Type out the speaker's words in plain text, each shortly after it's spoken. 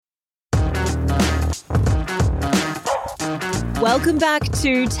Welcome back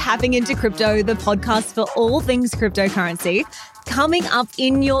to Tapping Into Crypto, the podcast for all things cryptocurrency. Coming up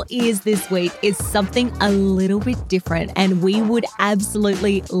in your ears this week is something a little bit different, and we would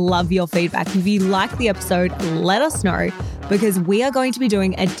absolutely love your feedback. If you like the episode, let us know, because we are going to be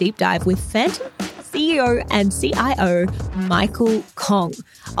doing a deep dive with Phantom CEO and CIO Michael Kong.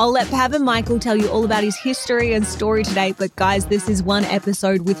 I'll let Pav and Michael tell you all about his history and story today, but guys, this is one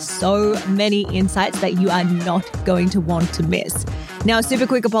episode with so many insights that you are not going to want to miss. Now, a super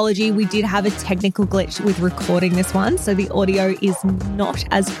quick apology. We did have a technical glitch with recording this one, so the audio is not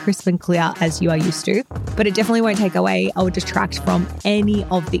as crisp and clear as you are used to, but it definitely won't take away or detract from any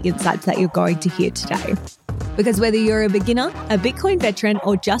of the insights that you're going to hear today. Because whether you're a beginner, a Bitcoin veteran,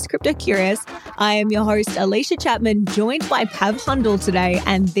 or just crypto curious, I am your host, Alicia Chapman, joined by Pav Hundal today,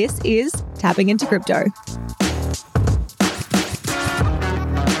 and this is Tapping Into Crypto.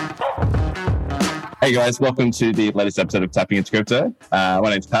 Hey guys, welcome to the latest episode of Tapping Into Crypto. My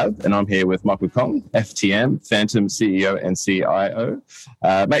name's Pav, and I'm here with Michael Kong, FTM, Phantom CEO and CIO.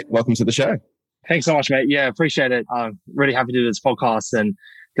 Mate, welcome to the show. Thanks so much, mate. Yeah, appreciate it. I'm really happy to do this podcast and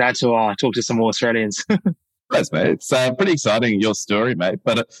glad to talk to some more Australians. Thanks, mate. It's pretty exciting, your story, mate.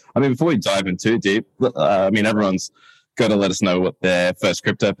 But before we dive in too deep, everyone's got to let us know what their first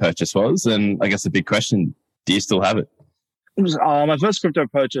crypto purchase was. And I guess the big question, do you still have it? My first crypto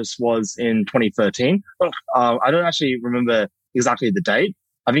purchase was in 2013. I don't actually remember exactly the date.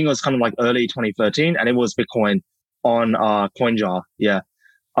 I think it was kind of like early 2013, and it was Bitcoin on CoinJar. Yeah.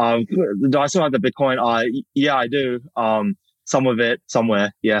 Do I still have the Bitcoin? Yeah, I do. Some of it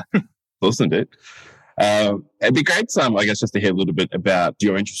somewhere. Yeah. Awesome, dude. It'd be great, I guess, just to hear a little bit about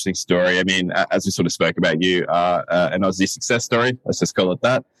your interesting story. I mean, as we sort of spoke about, you are an Aussie success story. Let's just call it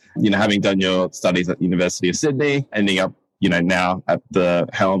that. Having done your studies at the University of Sydney, ending up, now at the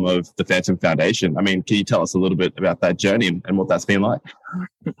helm of the Phantom Foundation. I mean, can you tell us a little bit about that journey and what that's been like?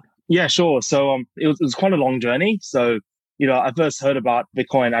 Yeah, sure. So it was quite a long journey. So, I first heard about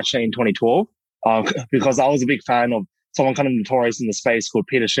Bitcoin actually in 2012 because I was a big fan of someone kind of notorious in the space called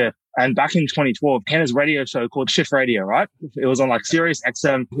Peter Schiff. And back in 2012, he had his radio show called Schiff Radio, right? It was on like Sirius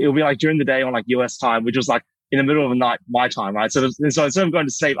XM. It would be like during the day on like US time, which was like in the middle of the night, my time, right? So instead of going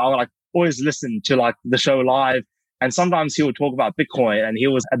to sleep, I would like always listen to like the show live. And sometimes he would talk about Bitcoin, and he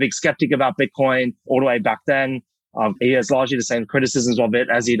was a big skeptic about Bitcoin all the way back then. He has largely the same criticisms of it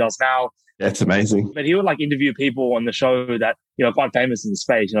as he does now. That's amazing. But he would like interview people on the show that, quite famous in the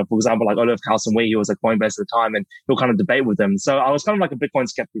space. For example, like Olaf Carlson Wee, he was at Coinbase at the time, and he'll kind of debate with them. So I was kind of like a Bitcoin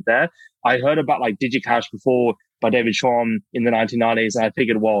skeptic there. I heard about like DigiCash before by David Schramm in the 1990s. And I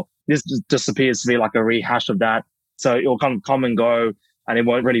figured, well, this just appears to be like a rehash of that. So it will kind of come and go and it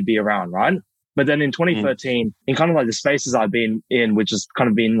won't really be around, right? But then in 2013, in kind of like the spaces I've been in, which has kind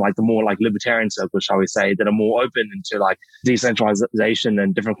of been like the more like libertarian circles, shall we say, that are more open into like decentralization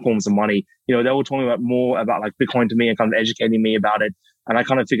and different forms of money, they were talking about more about like Bitcoin to me and kind of educating me about it. And I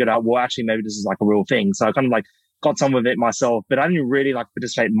kind of figured out, well, actually, maybe this is like a real thing. So I kind of like got some of it myself, but I didn't really like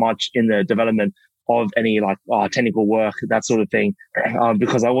participate much in the development of any like technical work, that sort of thing,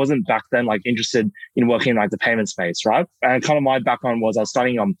 because I wasn't back then like interested in working in like the payment space, right? And kind of my background was I was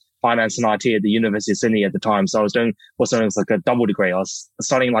studying finance and IT at the University of Sydney at the time. So I was doing what's known as like a double degree. I was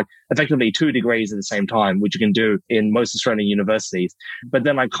studying like effectively 2 degrees at the same time, which you can do in most Australian universities. But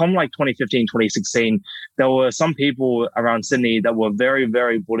then like come like 2015, 2016, there were some people around Sydney that were very,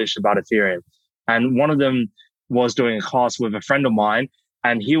 very bullish about Ethereum. And one of them was doing a class with a friend of mine,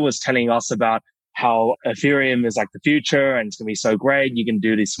 and he was telling us about how Ethereum is like the future and it's going to be so great. You can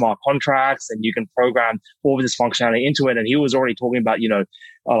do these smart contracts and you can program all of this functionality into it. And he was already talking about,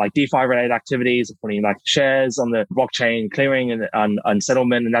 like DeFi related activities, putting like shares on the blockchain, clearing and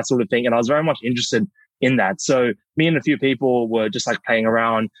settlement and that sort of thing. And I was very much interested in that. So me and a few people were just like playing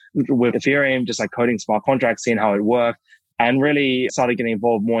around with Ethereum, just like coding smart contracts, seeing how it worked, and really started getting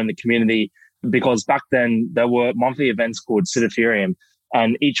involved more in the community, because back then there were monthly events called Sit Ethereum.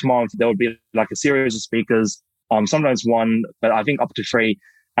 And each month there would be like a series of speakers, sometimes one, but I think up to 3.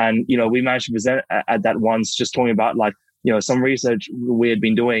 And, we managed to present at that once, just talking about like, some research we had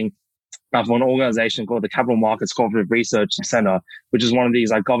been doing for an organization called the Capital Markets Cooperative Research Center, which is one of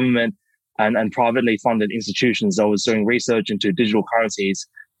these like government and privately funded institutions that was doing research into digital currencies,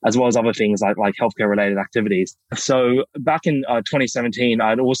 as well as other things like healthcare related activities. So back in 2017,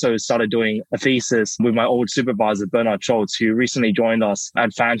 I'd also started doing a thesis with my old supervisor, Bernard Schultz, who recently joined us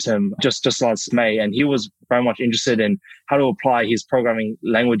at Phantom just last May. And he was very much interested in how to apply his programming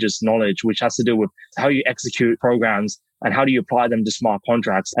languages knowledge, which has to do with how you execute programs and how do you apply them to smart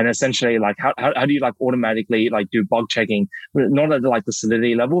contracts. And essentially, like, how do you like automatically like do bug checking, not at like the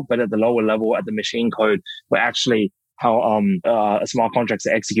solidity level, but at the lower level, at the machine code, where actually smart contracts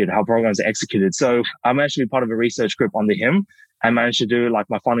are executed, how programs are executed. So I'm actually part of a research group under him. I managed to do like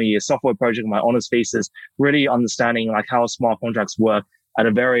my final year software project, my honors thesis, really understanding like how smart contracts work at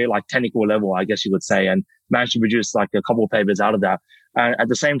a very like technical level, I guess you would say, and managed to produce like a couple of papers out of that. And at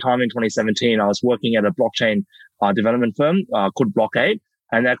the same time in 2017, I was working at a blockchain development firm called Blockade,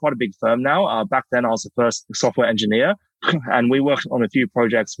 and they're quite a big firm now. Back then I was the first software engineer and we worked on a few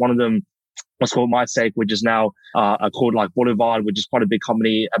projects. One of them was called MyStake, which is now called like Boulevard, which is quite a big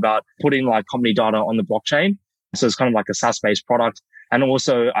company about putting like company data on the blockchain. So it's kind of like a SaaS-based product. And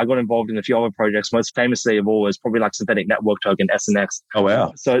also I got involved in a few other projects. Most famously of all was probably like Synthetic Network Token, SNX. Oh,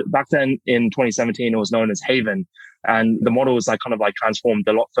 wow. So back then in 2017, it was known as Haven. And the model was like kind of like transformed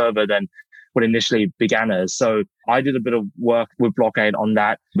a lot further than what initially began as. So I did a bit of work with Blockade on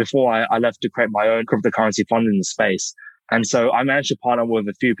that before I left to create my own cryptocurrency fund in the space. And so I managed to partner with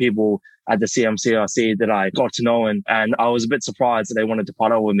a few people at the CMCRC that I got to know. And I was a bit surprised that they wanted to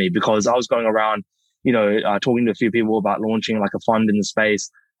partner with me because I was going around, talking to a few people about launching like a fund in the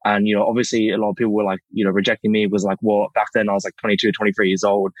space. And, obviously a lot of people were like, rejecting me. It was like, well, back then I was like 22, 23 years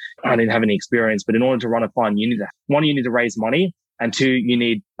old. I didn't have any experience, but in order to run a fund, you need to raise money. And two, you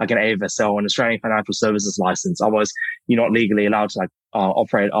need like an AFSL, an Australian Financial Services license. Otherwise, you're not legally allowed to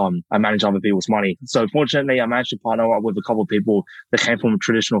operate and manage other people's money. So fortunately, I managed to partner up with a couple of people that came from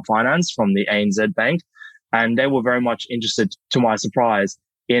traditional finance from the ANZ Bank. And they were very much interested, to my surprise,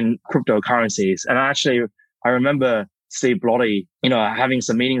 in cryptocurrencies. And I remember Steve Blotty, having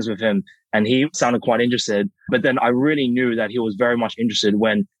some meetings with him and he sounded quite interested. But then I really knew that he was very much interested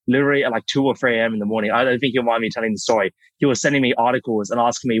when literally at like 2 or 3 a.m. in the morning, I don't think you'll mind me telling the story. He was sending me articles and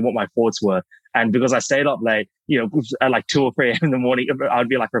asking me what my thoughts were. And because I stayed up late, at like 2 or 3 a.m. in the morning, I'd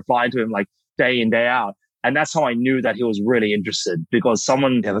be like replying to him like day in, day out. And that's how I knew that he was really interested because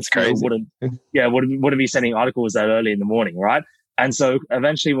someone that's crazy. Wouldn't be sending articles that early in the morning, right? And so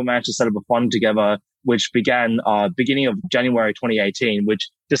eventually we managed to set up a fund together, which began beginning of January 2018, which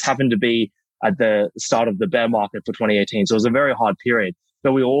just happened to be at the start of the bear market for 2018. So it was a very hard period.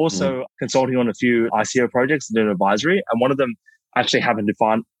 But we were also consulting on a few ICO projects and doing advisory. And one of them actually happened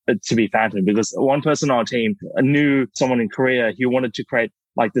to be Phantom because one person on our team knew someone in Korea who wanted to create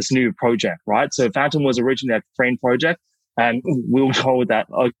like this new project, right? So Phantom was originally a friend project. And we were told that,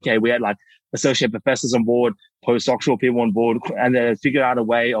 okay, we had like associate professors on board, postdoctoral people on board, and they figured out a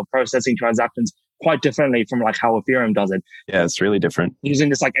way of processing transactions quite differently from like how Ethereum does it. Yeah, it's really different. Using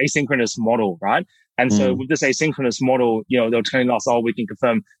this like asynchronous model, right? And so with this asynchronous model, they were telling us, we can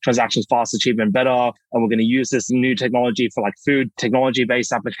confirm transactions faster, cheaper, and better. And we're going to use this new technology for like food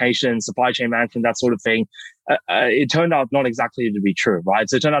technology-based applications, supply chain management, that sort of thing. It turned out not exactly to be true, right?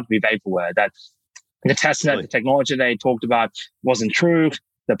 So it turned out to be vaporware, that the testnet, the technology they talked about wasn't true.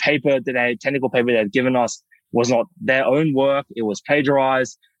 The technical paper they had given us was not their own work. It was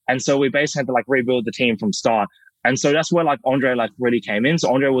plagiarized. And so we basically had to like rebuild the team from start. And so that's where like Andre like really came in.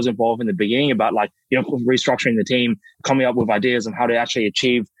 So Andre was involved in the beginning about like, restructuring the team, coming up with ideas on how to actually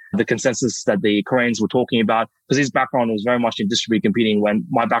achieve the consensus that the Koreans were talking about. Because his background was very much in distributed computing when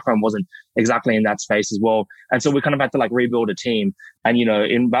my background wasn't exactly in that space as well. And so we kind of had to like rebuild a team. And,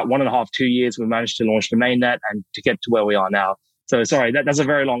 in about 1.5, 2 years, we managed to launch the mainnet and to get to where we are now. So sorry, that's a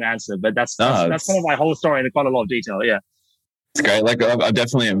very long answer, but that's kind of my whole story in quite a lot of detail. Yeah. It's great. Like I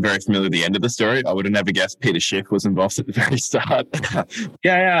definitely am very familiar with the end of the story. I would have never guessed Peter Schiff was involved at the very start.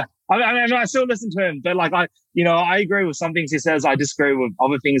 Yeah. I mean, I still listen to him, but like I agree with some things he says. I disagree with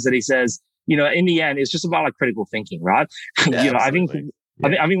other things that he says. In the end, it's just about like critical thinking, right? Yeah, I think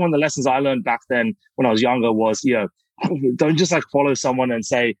one of the lessons I learned back then when I was younger was, don't just like follow someone and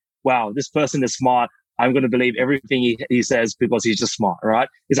say, wow, this person is smart. I'm going to believe everything he says because he's just smart, right?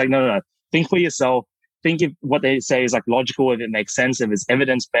 It's like, no. Think for yourself. Think if what they say is like logical, if it makes sense, if it's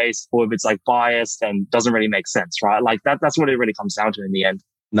evidence-based, or if it's like biased and doesn't really make sense, right? Like that's what it really comes down to in the end.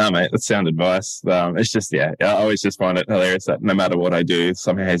 No, mate, that's sound advice. It's just, I always just find it hilarious that no matter what I do,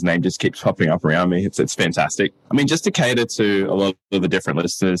 somehow his name just keeps popping up around me. It's fantastic. I mean, just to cater to a lot of the different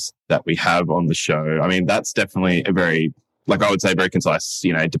listeners that we have on the show, I mean, that's definitely a very, like I would say, very concise,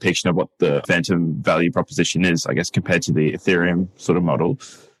 depiction of what the Phantom value proposition is, I guess, compared to the Ethereum sort of model.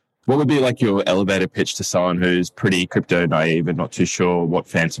 What would be like your elevator pitch to someone who's pretty crypto naive and not too sure what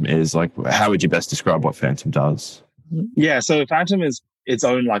Phantom is? Like, how would you best describe what Phantom does? Yeah, so Phantom is its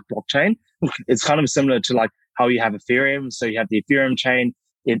own like blockchain. It's kind of similar to like how you have Ethereum. So you have the Ethereum chain.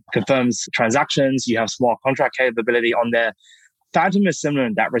 It confirms transactions. You have smart contract capability on there. Phantom is similar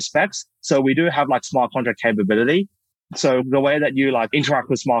in that respect. So we do have like smart contract capability. So the way that you like interact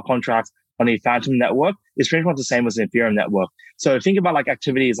with smart contracts on the Phantom network is pretty much the same as the Ethereum network. So think about like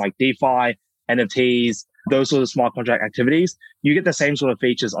activities like DeFi, NFTs, those sort of smart contract activities, you get the same sort of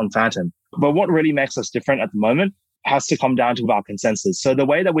features on Phantom. But what really makes us different at the moment has to come down to our consensus. So the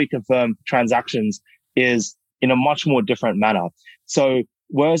way that we confirm transactions is in a much more different manner. So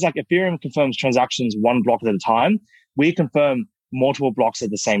whereas like Ethereum confirms transactions one block at a time, we confirm multiple blocks at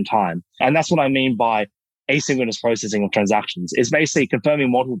the same time. And that's what I mean by asynchronous processing of transactions. It's basically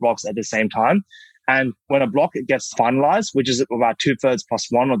confirming multiple blocks at the same time. And when a block gets finalized, which is about 2/3 plus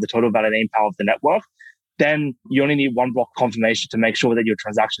 1 of the total validating power of the network, then you only need one block confirmation to make sure that your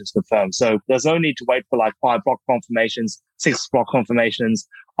transaction is confirmed. So there's no need to wait for like 5 block confirmations, 6 block confirmations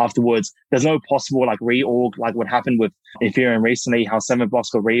afterwards. There's no possible like reorg, like what happened with Ethereum recently, how 7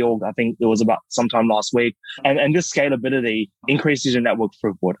 blocks got reorged. I think it was about sometime last week. And this scalability increases your network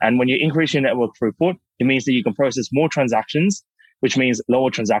throughput. And when you increase your network throughput, it means that you can process more transactions, which means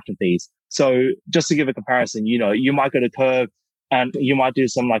lower transaction fees. So just to give a comparison, you might go to Curve and you might do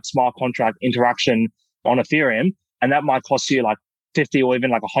some like smart contract interaction on Ethereum, and that might cost you like $50 or even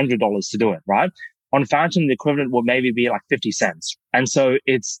like $100 to do it, right? On Phantom, the equivalent will maybe be like 50 cents. And so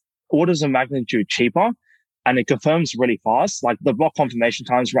it's orders of magnitude cheaper and it confirms really fast. Like the block confirmation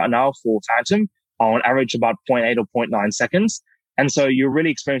times right now for Phantom are on average about 0.8 or 0.9 seconds. And so you're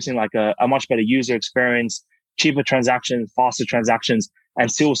really experiencing like a much better user experience, cheaper transactions, faster transactions, and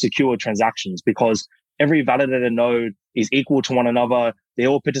still secure transactions because every validator node is equal to one another. They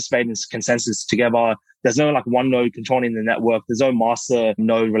all participate in consensus together. There's no like one node controlling the network. There's no master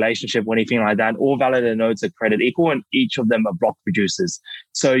node relationship or anything like that. All validator nodes are created equal and each of them are block producers.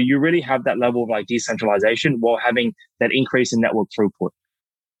 So you really have that level of like decentralization while having that increase in network throughput.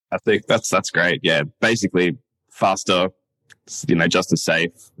 I think that's great. Yeah. Basically faster, just as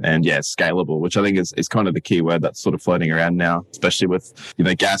safe and scalable, which I think is kind of the key word that's sort of floating around now, especially with,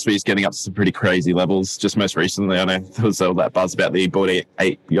 gas fees getting up to some pretty crazy levels. Just most recently, I know there was all that buzz about the Bored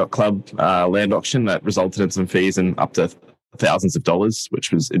Ape Yacht Club land auction that resulted in some fees and up to thousands of dollars,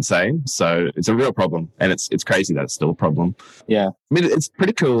 which was insane. So it's a real problem. And it's crazy that it's still a problem. Yeah. I mean, it's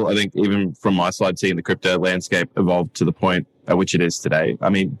pretty cool, I think, even from my side, seeing the crypto landscape evolve to the point at which it is today. I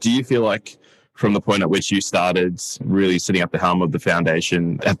mean, do you feel like from the point at which you started really sitting up the helm of the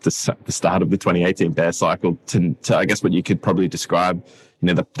foundation at the start of the 2018 bear cycle to I guess what you could probably describe,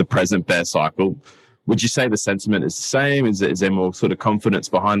 the present bear cycle, would you say the sentiment is the same? Is there more sort of confidence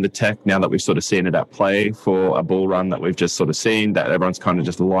behind the tech now that we've sort of seen it at play for a bull run that we've just sort of seen, that everyone's kind of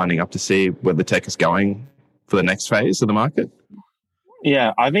just lining up to see where the tech is going for the next phase of the market?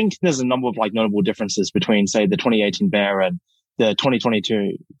 Yeah, I think there's a number of like notable differences between, say, the 2018 bear and the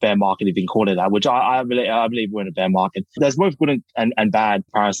 2022 bear market, if you can call it that, which I believe we're in a bear market. There's both good and bad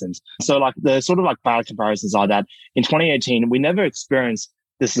comparisons. So like the sort of like bad comparisons are that in 2018, we never experienced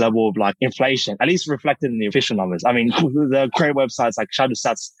this level of like inflation, at least reflected in the official numbers. I mean, the great websites like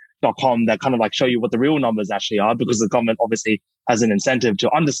shadowstats.com that kind of like show you what the real numbers actually are, because the government obviously has an incentive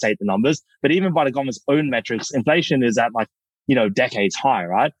to understate the numbers. But even by the government's own metrics, inflation is at like, decades high,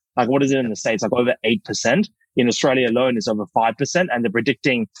 right? Like what is it in the States? Like over 8%. In Australia alone, it's over 5%. And they're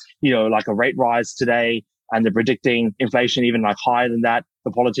predicting, like a rate rise today. And they're predicting inflation even like higher than that.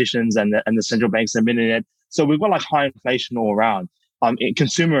 The politicians and the central banks have been in it. So we've got like high inflation all around.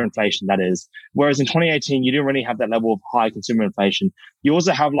 Consumer inflation, that is. Whereas in 2018, you didn't really have that level of high consumer inflation. You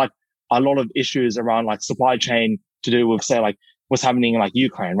also have like a lot of issues around like supply chain to do with, say, like what's happening in like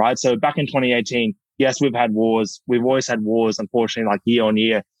Ukraine, right? So back in 2018, yes, we've had wars. We've always had wars, unfortunately, like year on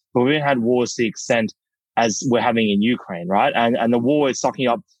year, but we haven't had wars to the extent as we're having in Ukraine, right? And the war is sucking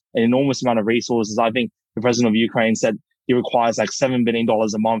up an enormous amount of resources. I think the president of Ukraine said he requires like $7 billion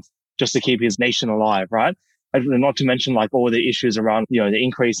a month just to keep his nation alive, right? And not to mention like all the issues around, the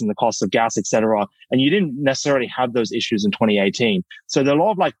increase in the cost of gas, etc. And you didn't necessarily have those issues in 2018. So there are a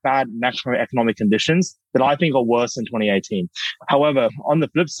lot of like bad macroeconomic conditions that I think are worse in 2018. However, on the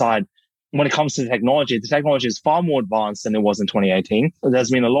flip side, when it comes to the technology is far more advanced than it was in 2018.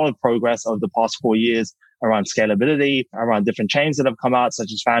 There's been a lot of progress over the past 4 years around scalability, around different chains that have come out,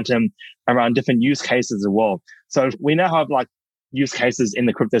 such as Phantom, around different use cases as well. So we now have like use cases in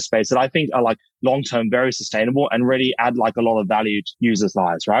the crypto space that I think are like long-term, very sustainable and really add like a lot of value to users'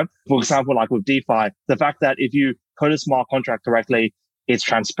 lives, right? For example, like with DeFi, the fact that if you code a smart contract correctly, it's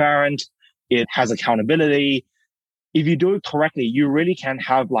transparent, it has accountability. If you do it correctly, you really can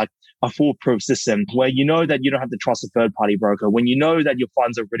have like a foolproof system where you know that you don't have to trust a third-party broker, when you know that your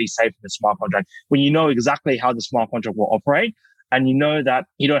funds are really safe in the smart contract, when you know exactly how the smart contract will operate, and you know that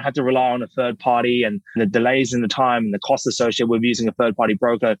you don't have to rely on a third party and the delays in the time and the costs associated with using a third-party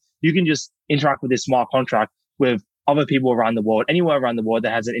broker. You can just interact with this smart contract with other people around the world, anywhere around the world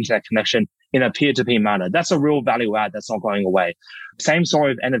that has an internet connection, in a peer-to-peer manner. That's a real value add that's not going away. Same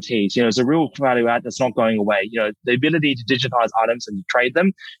story with NFTs. It's a real value add that's not going away. The ability to digitize items and to trade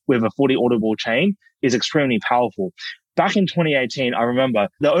them with a fully auditable chain is extremely powerful. Back in 2018, I remember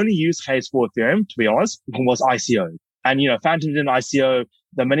the only use case for Ethereum, to be honest, was ICO. And, Phantom did an ICO.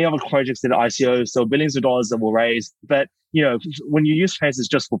 There are many other projects that are ICO, so billions of dollars that were raised. But, when you use cases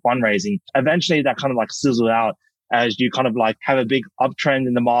just for fundraising, eventually that kind of like sizzled out as you kind of like have a big uptrend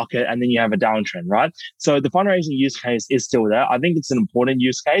in the market and then you have a downtrend, right? So the fundraising use case is still there. I think it's an important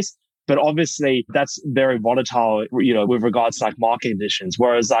use case, but obviously that's very volatile, with regards to like market conditions.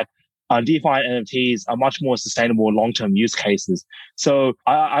 Whereas like DeFi NFTs are much more sustainable long-term use cases. So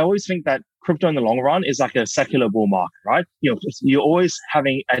I always think that crypto in the long run is like a secular bull market, right? You're always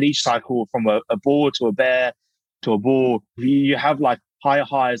having at each cycle from a bull to a bear to a bull, you have like higher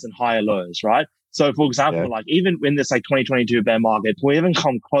highs and higher lows, right? So for example, like even in this like 2022 bear market, we haven't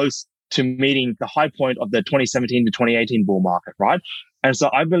come close to meeting the high point of the 2017 to 2018 bull market, right? And so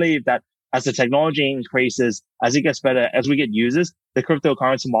I believe that as the technology increases, as it gets better, as we get users, the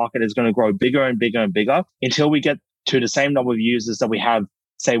cryptocurrency market is going to grow bigger and bigger and bigger until we get to the same number of users that we have,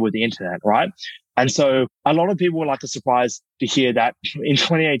 say, with the internet, right? And so a lot of people were like surprised to hear that in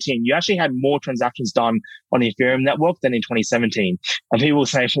 2018, you actually had more transactions done on the Ethereum network than in 2017. And people were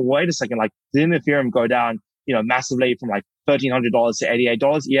saying, well, wait a second, like didn't Ethereum go down, massively from like $1,300 to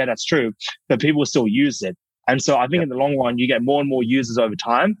 $88? Yeah, that's true. But people still use it. And so I think in the long run, you get more and more users over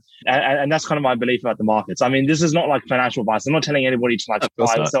time. And that's kind of my belief about the markets. I mean, this is not like financial advice. I'm not telling anybody to like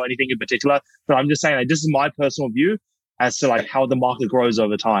buy or sell anything in particular, but I'm just saying like, this is my personal view as to like how the market grows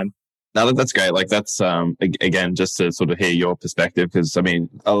over time. No, that's great. Like that's, again, just to sort of hear your perspective, because I mean,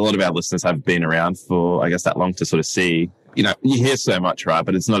 a lot of our listeners have been around for, I guess, that long to sort of see, you hear so much, right?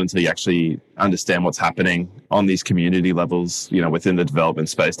 But it's not until you actually understand what's happening on these community levels, within the development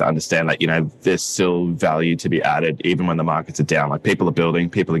space to understand that, there's still value to be added even when the markets are down. Like people are building,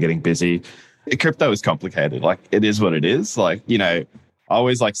 people are getting busy. Crypto is complicated. Like it is what it is. Like, I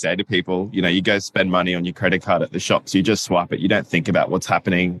always say to people, you go spend money on your credit card at the shops, you just swipe it. You don't think about what's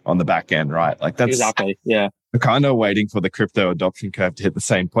happening on the back end, right? Like that's exactly, yeah. We're kind of waiting for the crypto adoption curve to hit the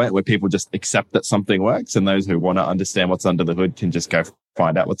same point where people just accept that something works, and those who want to understand what's under the hood can just go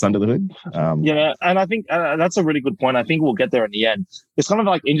find out what's under the hood. Yeah, and I think that's a really good point. I think we'll get there in the end. It's kind of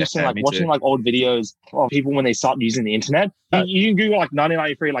like interesting, like watching like old videos of people when they start using the internet. You can Google like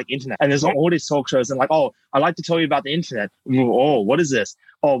 1993 like internet, and there's all these talk shows and like, oh, I'd like to tell you about the internet. Oh, what is this?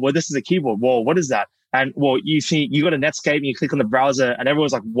 Oh, well, this is a keyboard. Whoa, what is that? And well, you see, you got a Netscape and you click on the browser and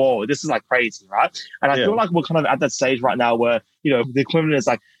everyone's like, whoa, this is like crazy, right? And I feel like we're kind of at that stage right now where, the equivalent is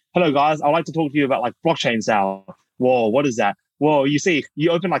like, hello guys, I'd like to talk to you about like blockchains now. Whoa, what is that? Whoa, you see, you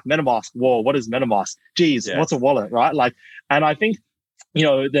open like MetaMask. Whoa, what is MetaMask? Geez, what's a wallet, right? Like, and I think,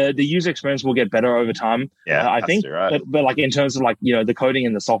 the user experience will get better over time. Yeah, I think, right. but like in terms of like, the coding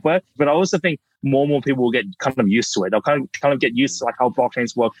and the software, but I also think more and more people will get kind of used to it. They'll kind of get used to like how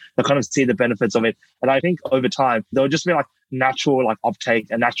blockchains work. They'll kind of see the benefits of it. And I think over time, there'll just be like natural like uptake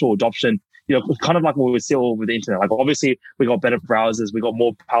and natural adoption, kind of like what we see all over the internet. Like obviously we got better browsers, we got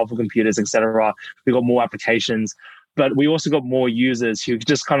more powerful computers, etc. We got more applications. But we also got more users who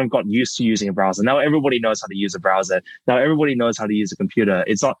just kind of got used to using a browser. Now everybody knows how to use a browser. Now everybody knows how to use a computer.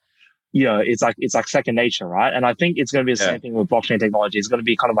 It's not, it's like second nature, right? And I think it's going to be the same thing with blockchain technology. It's going to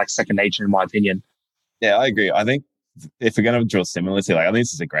be kind of like second nature, in my opinion. Yeah, I agree. I think if we're going to draw similarity, I think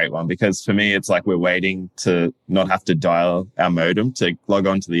this is a great one, because for me, it's like we're waiting to not have to dial our modem to log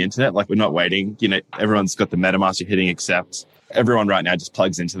on to the internet. Like we're not waiting. Everyone's got the MetaMask, you're hitting accept. Everyone right now just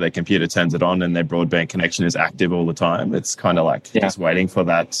plugs into their computer, turns it on, and their broadband connection is active all the time. It's kind of like just waiting for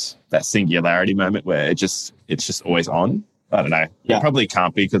that singularity moment where it's just always on. I don't know. It probably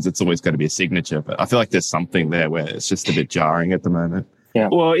can't be because it's always got to be a signature, but I feel like there's something there where it's just a bit jarring at the moment. Yeah.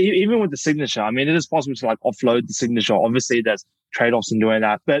 Well, even with the signature, I mean, it is possible to like offload the signature. Obviously, there's trade-offs in doing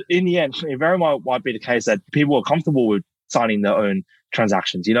that. But in the end, it very much might be the case that people are comfortable with signing their own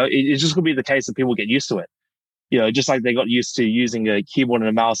transactions. It's just going to be the case that people get used to it. Just like they got used to using a keyboard and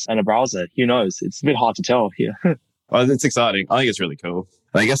a mouse and a browser. Who knows? It's a bit hard to tell here. Well, it's exciting. I think it's really cool.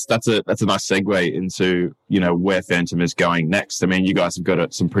 I guess that's a nice segue into, where Phantom is going next. I mean, you guys have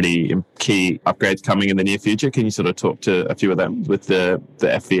got some pretty key upgrades coming in the near future. Can you sort of talk to a few of them with the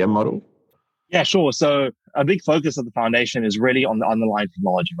FVM model? Yeah, sure. So a big focus of the foundation is really on the underlying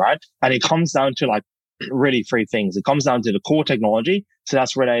technology, right? And it comes down to like really three things. It comes down to the core technology. So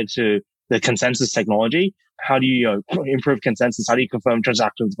that's related to the consensus technology. How do you improve consensus? How do you confirm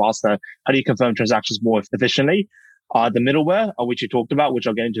transactions faster? How do you confirm transactions more efficiently? The middleware, which you talked about, which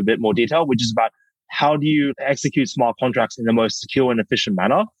I'll get into a bit more detail, which is about how do you execute smart contracts in the most secure and efficient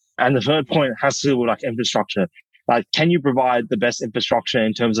manner? And the third point has to do with like infrastructure. Like, can you provide the best infrastructure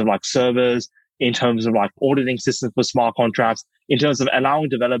in terms of like servers, in terms of like auditing systems for smart contracts, in terms of allowing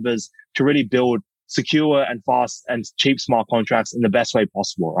developers to really build secure and fast and cheap smart contracts in the best way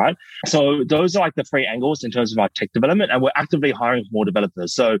possible, right? So those are like the three angles in terms of our tech development, and we're actively hiring more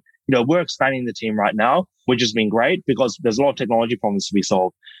developers. So, we're expanding the team right now, which has been great because there's a lot of technology problems to be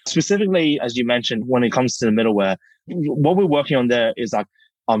solved. Specifically, as you mentioned, when it comes to the middleware, what we're working on there is like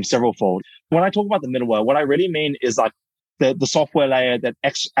several fold. When I talk about the middleware, what I really mean is like the software layer that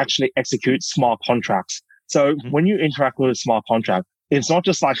actually executes smart contracts. So when you interact with a smart contract, it's not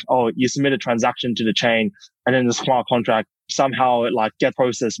just like, oh, you submit a transaction to the chain and then the smart contract somehow it like get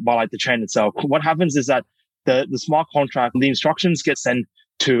processed by like the chain itself. What happens is that the smart contract, the instructions get sent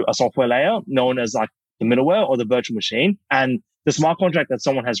to a software layer known as like the middleware or the virtual machine. And the smart contract that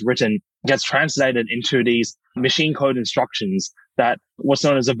someone has written gets translated into these machine code instructions that what's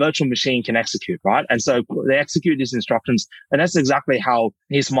known as a virtual machine can execute, right? And so they execute these instructions. And that's exactly how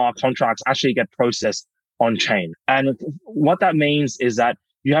these smart contracts actually get processed on chain. And what that means is that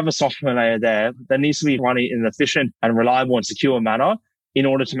you have a software layer there that needs to be running in an efficient and reliable and secure manner in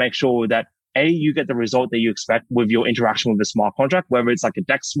order to make sure that you get the result that you expect with your interaction with the smart contract, whether it's like a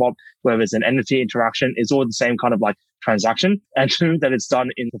DEX swap, whether it's an entity interaction, it's all the same kind of like transaction, and two, that it's done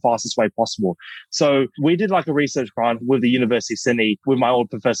in the fastest way possible. So we did like a research grant with the University of Sydney with my old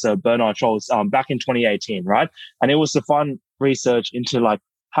professor, Bernard Scholz, back in 2018, right? And it was the fun research into like,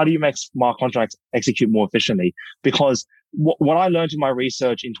 how do you make smart contracts execute more efficiently? Because what I learned in my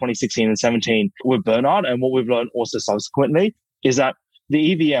research in 2016 and 17 with Bernard, and what we've learned also subsequently, is that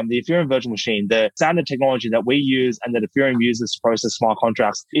the EVM, the Ethereum virtual machine, the standard technology that we use and that Ethereum uses to process smart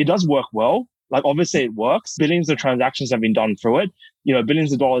contracts, it does work well. Like, obviously it works. Billions of transactions have been done through it.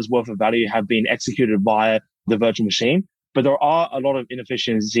 Billions of dollars worth of value have been executed via the virtual machine. But there are a lot of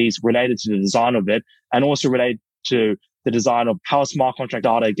inefficiencies related to the design of it, and also related to the design of how smart contract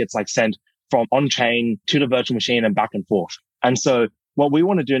data gets like sent from on-chain to the virtual machine and back and forth. And so what we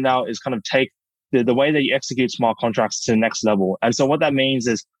want to do now is kind of take the way that you execute smart contracts to the next level. And so what that means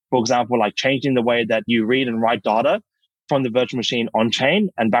is, for example, like changing the way that you read and write data from the virtual machine on-chain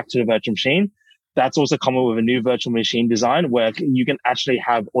and back to the virtual machine. That's also coming with a new virtual machine design where you can actually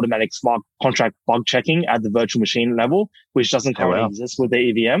have automatic smart contract bug checking at the virtual machine level, which doesn't currently exist with the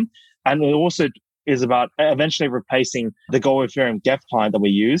EVM. And it also is about eventually replacing the Go Ethereum Geth client that we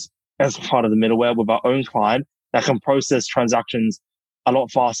use as part of the middleware with our own client that can process transactions a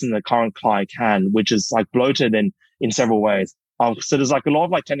lot faster than the current client can, which is like bloated in several ways. So there's like a lot of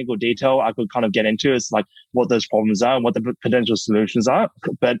like technical detail I could kind of get into. It's like what those problems are and what the potential solutions are.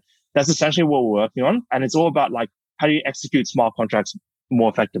 But that's essentially what we're working on. And it's all about like, how do you execute smart contracts more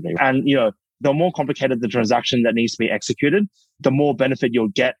effectively? And, the more complicated the transaction that needs to be executed, the more benefit you'll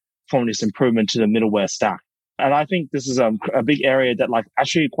get from this improvement to the middleware stack. And I think this is a big area that like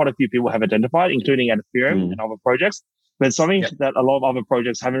actually quite a few people have identified, including at Ethereum and other projects. But it's something that a lot of other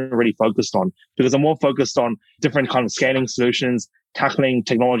projects haven't really focused on, because they're more focused on different kind of scaling solutions, tackling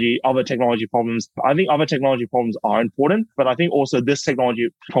other technology problems. I think other technology problems are important, but I think also this technology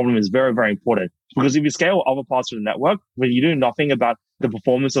problem is very, very important, because if you scale other parts of the network, when you do nothing about the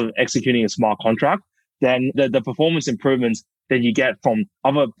performance of executing a smart contract, then the performance improvements that you get from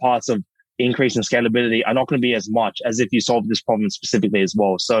other parts of increase in scalability are not going to be as much as if you solve this problem specifically as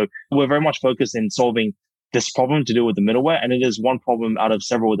well. So we're very much focused in solving this problem to do with the middleware, and it is one problem out of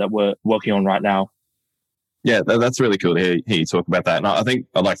several that we're working on right now. Yeah, that's really cool to hear you talk about that. And I think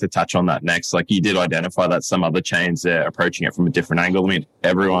I'd like to touch on that next. Like, you did identify that some other chains are approaching it from a different angle. I mean,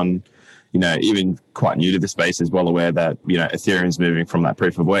 everyone, even quite new to the space is well aware that, Ethereum's moving from that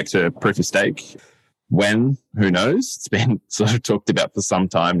proof of work to proof of stake. When? Who knows? It's been sort of talked about for some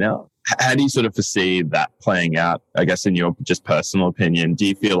time now. How do you sort of foresee that playing out, I guess, in your just personal opinion? Do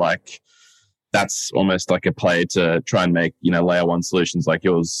you feel like that's almost like a play to try and make, layer one solutions like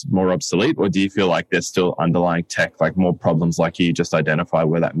yours more obsolete? Or do you feel like there's still underlying tech, like more problems like you just identified,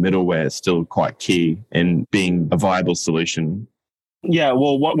 where that middleware is still quite key in being a viable solution? Yeah,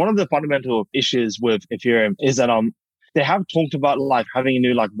 well, one of the fundamental issues with Ethereum is that they have talked about like having a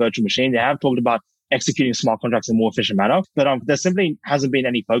new like virtual machine. They have talked about executing smart contracts in a more efficient manner, but there simply hasn't been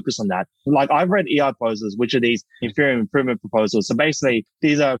any focus on that. Like, I've read EI proposals, which are these Ethereum improvement proposals. So basically,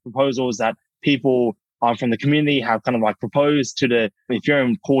 these are proposals that people from the community have kind of like proposed to the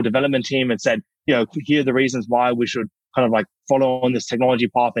Ethereum core development team and said, here are the reasons why we should kind of like follow on this technology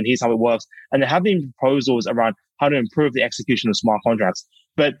path, and here's how it works. And there have been proposals around how to improve the execution of smart contracts.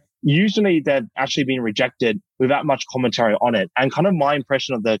 But usually they've actually been rejected without much commentary on it. And kind of my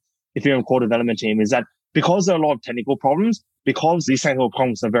impression of the Ethereum core development team is that because there are a lot of technical problems, because these technical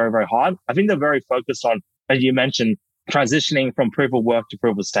problems are very, very hard, I think they're very focused on, as you mentioned, transitioning from proof of work to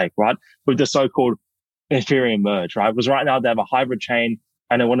proof of stake, right? With the so-called Ethereum merge, right? Because right now they have a hybrid chain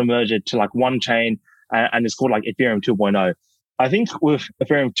and they want to merge it to like one chain and it's called like Ethereum 2.0. I think with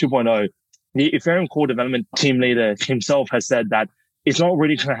Ethereum 2.0, the Ethereum core development team leader himself has said that it's not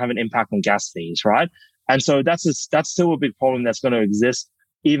really going to have an impact on gas fees, right? And so that's still a big problem that's going to exist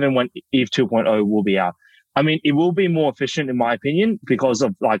even when ETH 2.0 will be out. I mean, it will be more efficient in my opinion because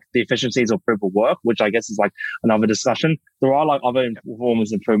of like the efficiencies of proof of work, which I guess is like another discussion. There are like other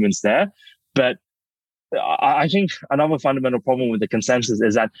performance improvements there, but I think another fundamental problem with the consensus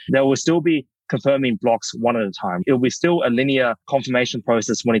is that there will still be confirming blocks one at a time. It will be still a linear confirmation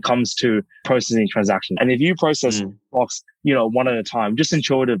process when it comes to processing transactions. And if you process blocks, one at a time, just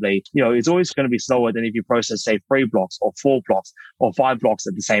intuitively, it's always going to be slower than if you process, say, 3 blocks or 4 blocks or 5 blocks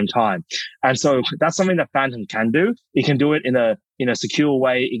at the same time. And so that's something that Phantom can do. It can do it in a secure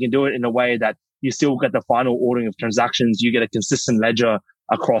way. It can do it in a way that you still get the final ordering of transactions. You get a consistent ledger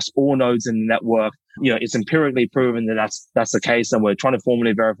across all nodes in the network. It's empirically proven that that's the case, and we're trying to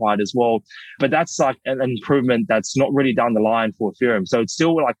formally verify it as well. But that's like an improvement that's not really down the line for Ethereum. So it's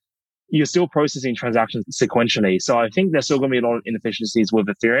still like you're still processing transactions sequentially. So I think there's still going to be a lot of inefficiencies with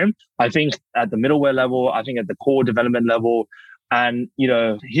Ethereum. I think at the middleware level, I think at the core development level, and,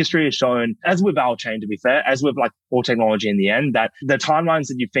 history has shown, as with our chain, to be fair, as with like all technology in the end, that the timelines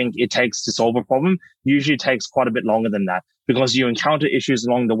that you think it takes to solve a problem usually takes quite a bit longer than that because you encounter issues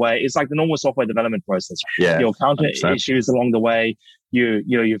along the way. It's like the normal software development process. Yeah, you encounter 100%. issues along the way.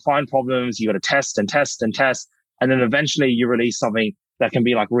 You find problems, you got to test and test and test. And then eventually you release something that can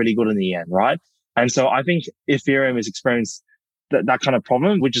be like really good in the end, right? And so I think Ethereum has experienced that kind of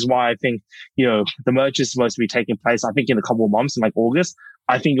problem, which is why I think, the merge is supposed to be taking place, I think in a couple of months, in like August.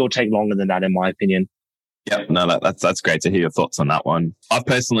 I think it'll take longer than that, in my opinion. Yeah, no, that's great to hear your thoughts on that one. I've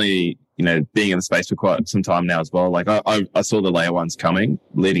personally, being in the space for quite some time now as well, like I saw the layer ones coming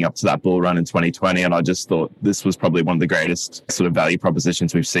leading up to that bull run in 2020. And I just thought this was probably one of the greatest sort of value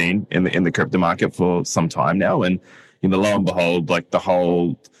propositions we've seen in the crypto market for some time now. And, lo and behold, like the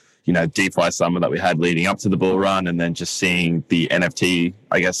whole, DeFi summer that we had leading up to the bull run, and then just seeing the NFT,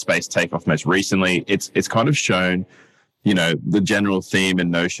 I guess, space take off most recently, it's kind of shown, the general theme and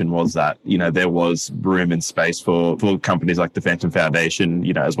notion was that, there was room and space for companies like the Phantom Foundation,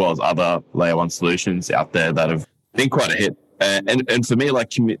 as well as other layer one solutions out there that have been quite a hit. And for me, like,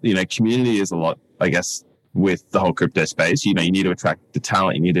 community is a lot, I guess, with the whole crypto space. You need to attract the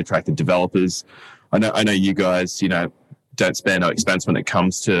talent, you need to attract the developers. I know you guys, don't spare no expense when it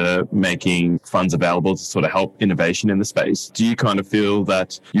comes to making funds available to sort of help innovation in the space. Do you kind of feel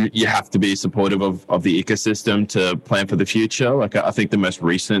that you have to be supportive of the ecosystem to plan for the future? Like, I think the most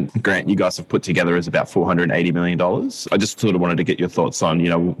recent grant you guys have put together is about $480 million. I just sort of wanted to get your thoughts on,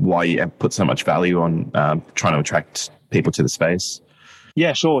 why you put so much value on trying to attract people to the space.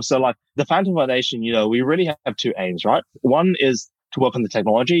 Yeah, sure. So like the Phantom Foundation, we really have 2 aims, right? One is to work on the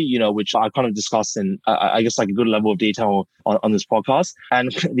technology, which I kind of discussed in, I guess, like a good level of detail on this podcast.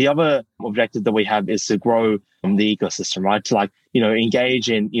 And the other objective that we have is to grow the ecosystem, right? To like, engage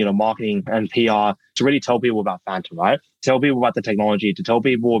in, marketing and PR to really tell people about Phantom, right? Tell people about the technology, to tell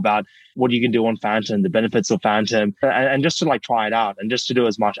people about what you can do on Phantom, the benefits of Phantom, and just to like try it out and just to do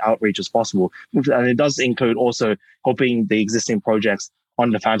as much outreach as possible. And it does include also helping the existing projects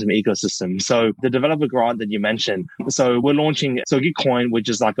on the Phantom ecosystem. So the developer grant that you mentioned, so we're launching, so Gitcoin, which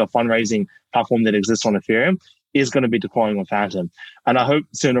is like a fundraising platform that exists on Ethereum, is going to be deploying on Phantom. And I hope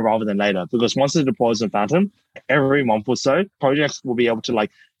sooner rather than later, because once it deploys on Phantom, every month or so, projects will be able to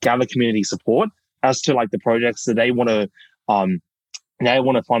like gather community support as to like the projects that they want to fund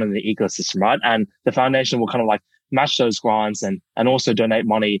in the ecosystem, right? And the foundation will kind of like match those grants and also donate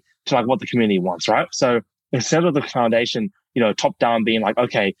money to like what the community wants, right? So instead of the foundation, top down being like,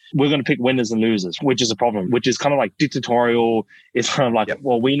 okay, we're going to pick winners and losers, which is a problem, which is kind of like dictatorial. It's kind of like,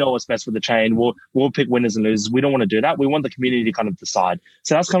 well, we know what's best for the chain. We'll pick winners and losers. We don't want to do that. We want the community to kind of decide.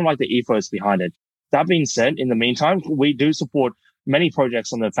 So that's kind of like the ethos behind it. That being said, in the meantime, we do support many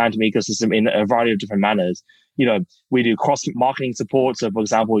projects on the Phantom ecosystem in a variety of different manners. We do cross marketing support. So for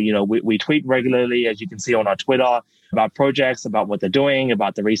example, we tweet regularly, as you can see on our Twitter, about projects, about what they're doing,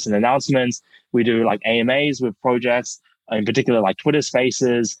 about the recent announcements. We do like AMAs with projects, in particular like Twitter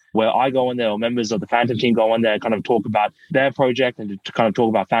Spaces, where I go in there or members of the Phantom team go in there, kind of talk about their project and to kind of talk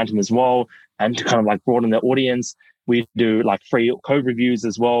about Phantom as well, and to kind of like broaden their audience. We do like free code reviews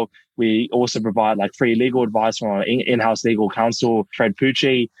as well. We also provide like free legal advice from our in-house legal counsel, Fred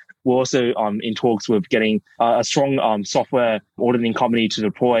Pucci. We're also in talks with getting a strong software auditing company to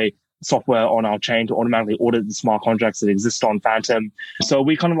deploy software on our chain to automatically audit the smart contracts that exist on Phantom. So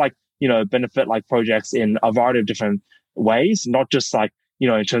we kind of like, benefit like projects in a variety of different ways, not just like,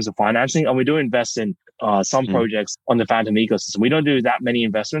 in terms of financing. And we do invest in some projects on the Phantom ecosystem. We don't do that many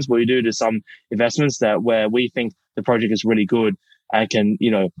investments, but we do some investments where we think the project is really good and can,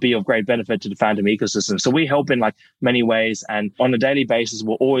 be of great benefit to the Phantom ecosystem. So we help in like many ways. And on a daily basis,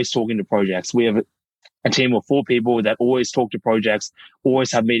 we're always talking to projects. We have a team of 4 people that always talk to projects,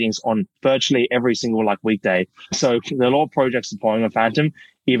 always have meetings on virtually every single like weekday. So there are a lot of projects deploying on Phantom,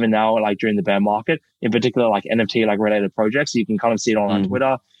 even now, like during the bear market, in particular, like NFT, like related projects. You can kind of see it on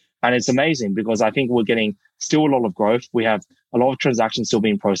Twitter. And it's amazing because I think we're getting still a lot of growth. We have a lot of transactions still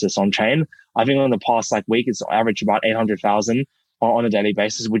being processed on chain. I think in the past like week, it's averaged about 800,000 on a daily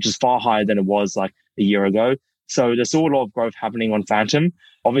basis, which is far higher than it was like a year ago. So there's still a lot of growth happening on Phantom.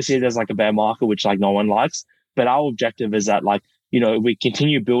 Obviously, there's like a bear market, which like no one likes. But our objective is that like, we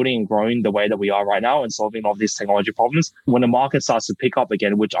continue building and growing the way that we are right now and solving all of these technology problems. When the market starts to pick up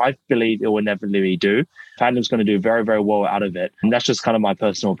again, which I believe it will inevitably do, Phantom's going to do very, very well out of it. And that's just kind of my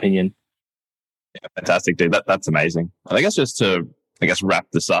personal opinion. Yeah, fantastic, dude. That's amazing. And I guess just to, wrap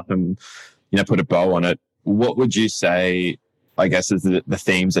this up and, put a bow on it, what would you say, I guess, is the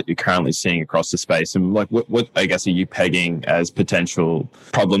themes that you're currently seeing across the space? And like, what I guess, are you pegging as potential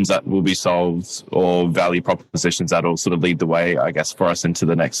problems that will be solved or value propositions that will sort of lead the way, I guess, for us into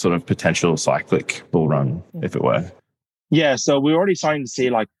the next sort of potential cyclic bull run, if it were? Yeah. So we're already starting to see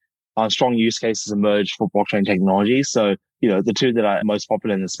like strong use cases emerge for blockchain technology. So, the two that are most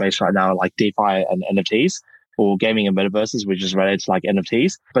popular in the space right now are like DeFi and NFTs, or gaming and metaverses, which is related to like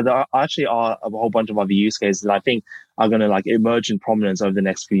NFTs. But there actually are a whole bunch of other use cases that I think are going to like emerge in prominence over the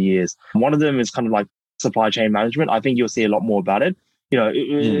next few years. One of them is kind of like supply chain management. I think you'll see a lot more about it.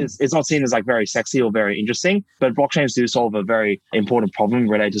 It's not seen as like very sexy or very interesting, but blockchains do solve a very important problem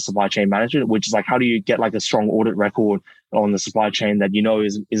related to supply chain management, which is like, how do you get like a strong audit record on the supply chain that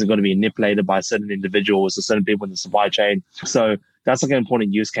isn't going to be manipulated by certain individuals or certain people in the supply chain? So that's like an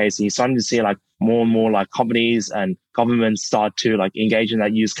important use case. And you're starting to see like more and more like companies and governments start to like engage in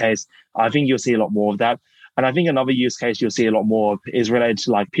that use case. I think you'll see a lot more of that. And I think another use case you'll see a lot more of is related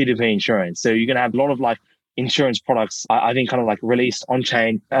to like P2P insurance. So you're going to have a lot of like insurance products, I think, kind of like released on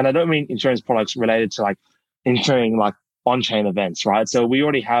chain. And I don't mean insurance products related to like insuring like on-chain events, right? So we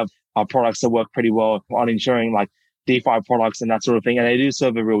already have our products that work pretty well on insuring like DeFi products and that sort of thing. And they do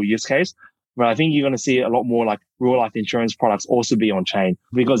serve a real use case. But I think you're going to see a lot more like real life insurance products also be on chain,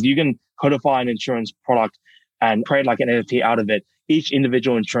 because you can codify an insurance product and create like an NFT out of it, each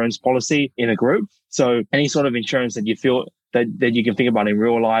individual insurance policy in a group. So any sort of insurance that you feel that you can think about in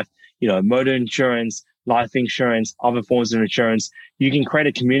real life, motor insurance, life insurance, other forms of insurance, you can create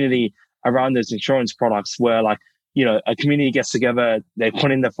a community around those insurance products where like, a community gets together, they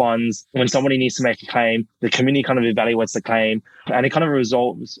put in the funds. When somebody needs to make a claim, the community kind of evaluates the claim, and it kind of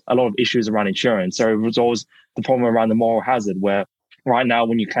resolves a lot of issues around insurance. So it resolves the problem around the moral hazard, where right now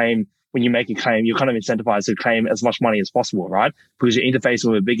when you make a claim, you're kind of incentivized to claim as much money as possible, right? Because you're interfacing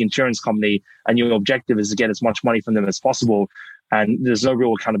with a big insurance company and your objective is to get as much money from them as possible. And there's no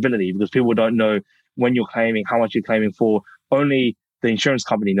real accountability because people don't know when you're claiming, how much you're claiming for. Only the insurance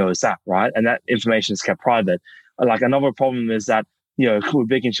company knows that, right? And that information is kept private. Like another problem is that, with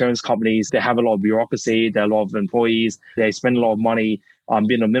big insurance companies, they have a lot of bureaucracy, there are a lot of employees, they spend a lot of money on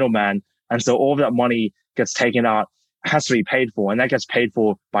being a middleman. And so all of that money gets taken out, has to be paid for, and that gets paid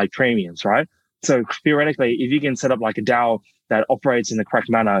for by premiums, right? So theoretically, if you can set up like a DAO that operates in the correct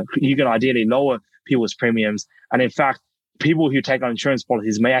manner, you can ideally lower people's premiums. And in fact, people who take on insurance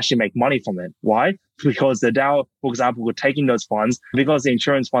policies may actually make money from it. Why? Because the DAO, for example, were taking those funds, because the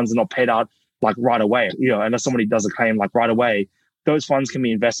insurance funds are not paid out like right away, unless somebody does a claim like right away, those funds can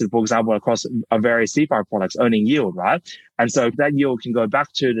be invested, for example, across various DeFi products, earning yield, right? And so that yield can go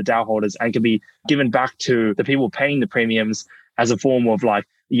back to the DAO holders and can be given back to the people paying the premiums as a form of like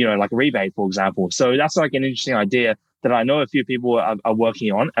a rebate, for example. So that's like an interesting idea that I know a few people are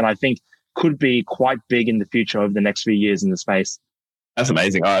working on, and I think could be quite big in the future over the next few years in the space. That's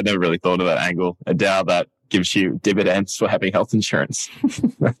amazing. I never really thought of that angle. A DAO that gives you dividends for having health insurance.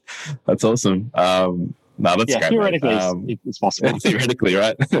 That's awesome. No, that's great. Theoretically, it's possible. Theoretically,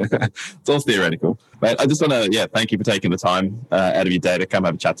 right? It's all theoretical. But I just want to, thank you for taking the time out of your day to come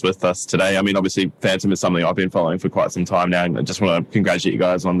have chats with us today. I mean, obviously, Phantom is something I've been following for quite some time now, and I just want to congratulate you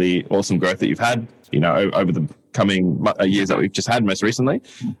guys on the awesome growth that you've had, over the coming years that we've just had most recently.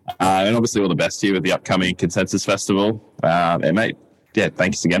 And obviously, all the best to you with the upcoming Consensus Festival. And mate,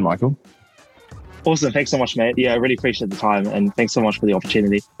 thanks again, Michael. Awesome. Thanks so much, mate. Yeah, I really appreciate the time, and thanks so much for the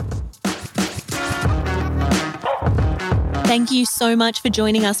opportunity. Thank you so much for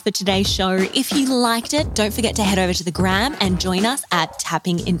joining us for today's show. If you liked it, don't forget to head over to the gram and join us at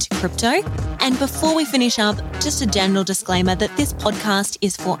Tapping Into Crypto. And before we finish up, just a general disclaimer that this podcast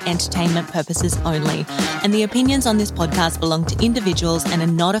is for entertainment purposes only. And the opinions on this podcast belong to individuals and are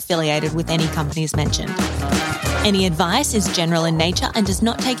not affiliated with any companies mentioned. Any advice is general in nature and does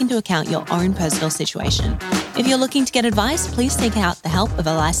not take into account your own personal situation. If you're looking to get advice, please seek out the help of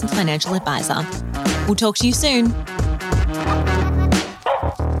a licensed financial advisor. We'll talk to you soon.